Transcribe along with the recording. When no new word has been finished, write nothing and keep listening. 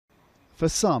For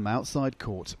some outside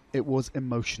court, it was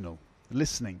emotional,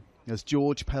 listening as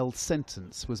George Pell's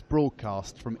sentence was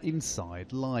broadcast from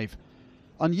inside live.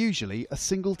 Unusually, a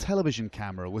single television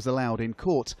camera was allowed in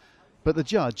court, but the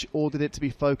judge ordered it to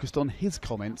be focused on his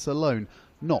comments alone,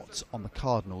 not on the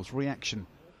Cardinal's reaction.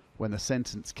 When the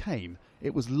sentence came,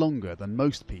 it was longer than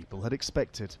most people had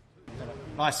expected.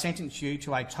 I sentence you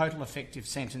to a total effective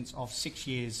sentence of 6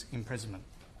 years imprisonment.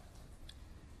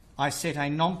 I set a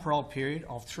non-parole period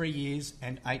of 3 years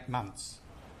and 8 months.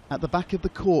 At the back of the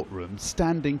courtroom,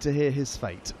 standing to hear his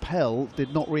fate, Pell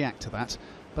did not react to that,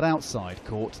 but outside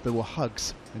court there were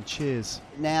hugs and cheers.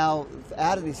 Now,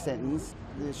 out of this sentence,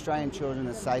 the Australian children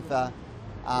are safer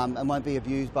and won't be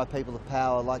abused by people of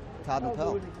power like Cardinal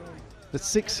Pell. The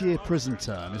 6-year prison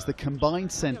term is the combined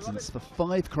sentence for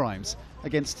 5 crimes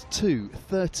against 2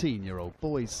 13-year-old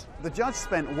boys. The judge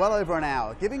spent well over an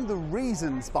hour giving the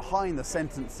reasons behind the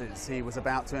sentences he was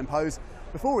about to impose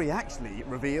before he actually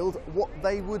revealed what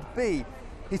they would be.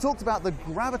 He talked about the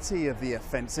gravity of the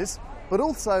offences, but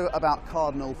also about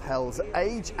Cardinal Pell's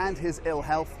age and his ill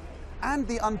health and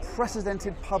the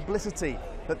unprecedented publicity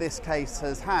that this case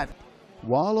has had.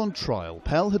 While on trial,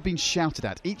 Pell had been shouted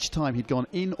at each time he'd gone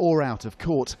in or out of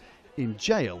court. In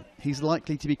jail, he's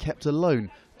likely to be kept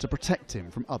alone to protect him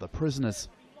from other prisoners.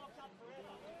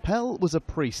 Pell was a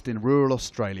priest in rural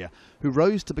Australia who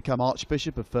rose to become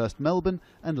Archbishop of first Melbourne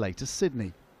and later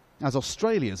Sydney. As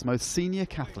Australia's most senior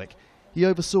Catholic, he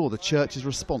oversaw the church's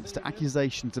response to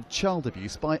accusations of child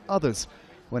abuse by others.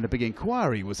 When a big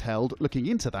inquiry was held looking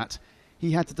into that, he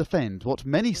had to defend what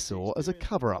many saw as a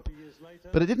cover-up.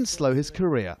 But it didn't slow his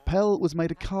career. Pell was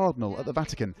made a cardinal at the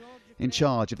Vatican, in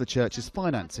charge of the church's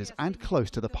finances and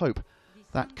close to the Pope.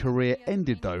 That career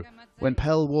ended, though, when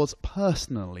Pell was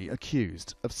personally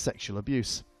accused of sexual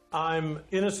abuse. I'm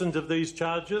innocent of these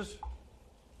charges.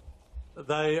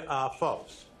 They are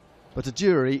false. But a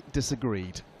jury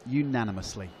disagreed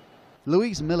unanimously.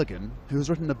 Louise Milligan, who has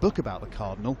written a book about the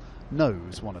Cardinal,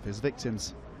 knows one of his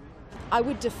victims. I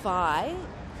would defy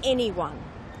anyone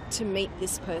to meet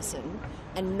this person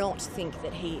and not think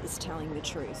that he is telling the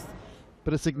truth.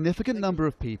 But a significant number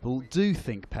of people do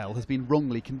think Pell has been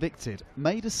wrongly convicted,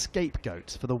 made a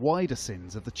scapegoat for the wider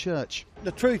sins of the church.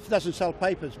 The truth doesn't sell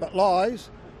papers, but lies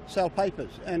sell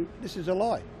papers, and this is a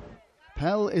lie.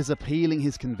 Pell is appealing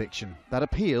his conviction. That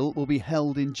appeal will be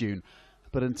held in June,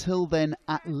 but until then,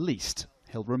 at least,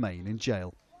 he'll remain in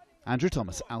jail. Andrew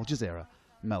Thomas, Al Jazerra,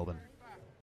 Melbourne.